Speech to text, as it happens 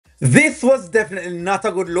This was definitely not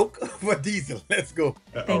a good look for Diesel. Let's go.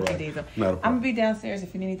 Thank you, Diesel. I'm gonna be downstairs.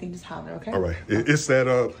 If you need anything, just holler, okay? All right. It's that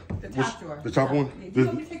The top drawer. the top one. Yeah. Do you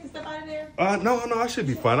want me to take the stuff out of there? No, I should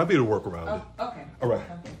be fine. I'll be able to work around it. Oh, okay. All right.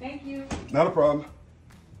 Okay. Thank you. Not a problem.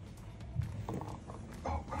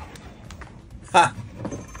 Ha.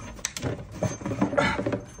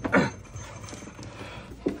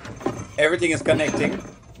 Everything is connecting.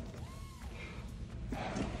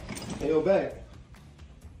 Hell back.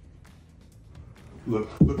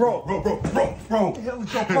 Look, Bro. bro. What the hell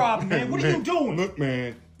is your problem, man? What are you doing? Look,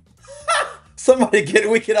 man. Somebody get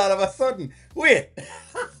wicked all of a sudden. Wait.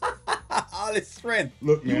 All his strength.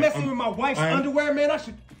 Look, You man. messing with my wife's underwear, man?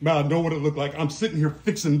 Man, I know what it looked like. I'm sitting here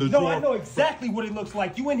fixing the No, drawer. I know exactly what it looks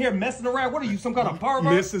like. You in here messing around? What are you, some kind of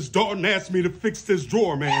pervert? Mrs. Dalton asked me to fix this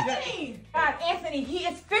drawer, man. Anthony! God, Anthony, he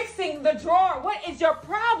is fixing the drawer. What is your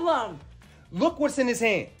problem? Look what's in his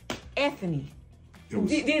hand. Anthony. It was,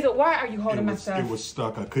 Diesel, why are you holding my stuff? it was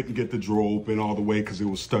stuck. I couldn't get the drawer open all the way because it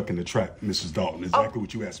was stuck in the trap, Mrs. Dalton. Exactly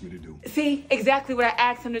what you asked me to do. See, exactly what I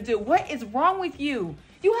asked him to do. What is wrong with you?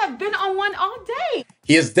 You have been on one all day.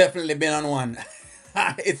 He has definitely been on one.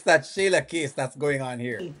 It's that Shayla case that's going on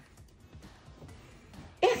here.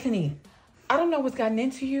 Anthony, I don't know what's gotten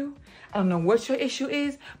into you. I don't know what your issue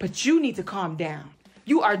is, but you need to calm down.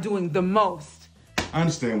 You are doing the most. I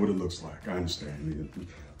understand what it looks like. I understand.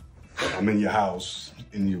 I'm in your house,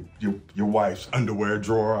 in your wife's underwear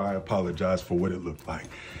drawer. I apologize for what it looked like,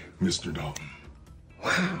 Mr. Dalton.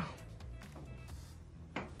 Wow.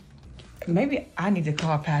 Maybe I need to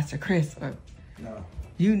call Pastor Chris, or No.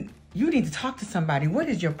 you need to talk to somebody. What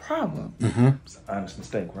is your problem? It's an honest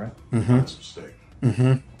mistake, right? Honest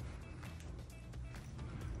mistake.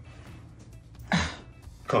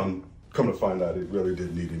 Come to find out, it really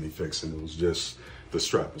didn't need any fixing. It was just the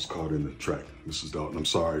strap was caught in the track, Mrs. Dalton. I'm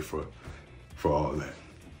sorry for all that.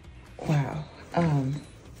 Wow.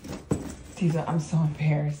 Diesel, I'm so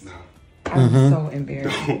embarrassed. I'm so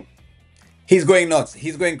embarrassed. He's going nuts.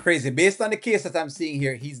 He's going crazy. Based on the case that I'm seeing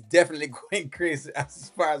here, he's definitely going crazy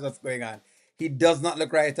as far as what's going on. He does not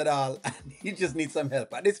look right at all. And he just needs some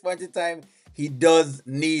help. At this point in time, he does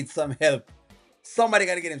need some help. Somebody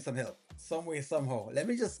got to get him some help. Some way, somehow. Let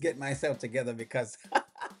me just get myself together because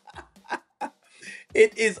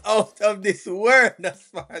it is out of this world as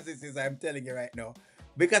far as this is. I'm telling you right now.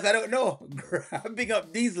 Because I don't know. Grabbing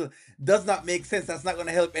up Diesel does not make sense. That's not going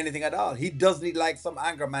to help anything at all. He does need like some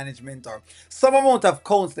anger management or some amount of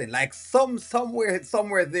counseling. Like somewhere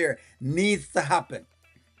there needs to happen.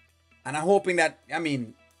 And I'm hoping that,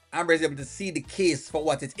 Amber is able to see the case for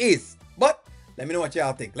what it is. But let me know what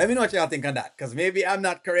y'all think. Let me know what y'all think on that. Because maybe I'm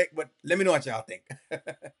not correct, but let me know what y'all think.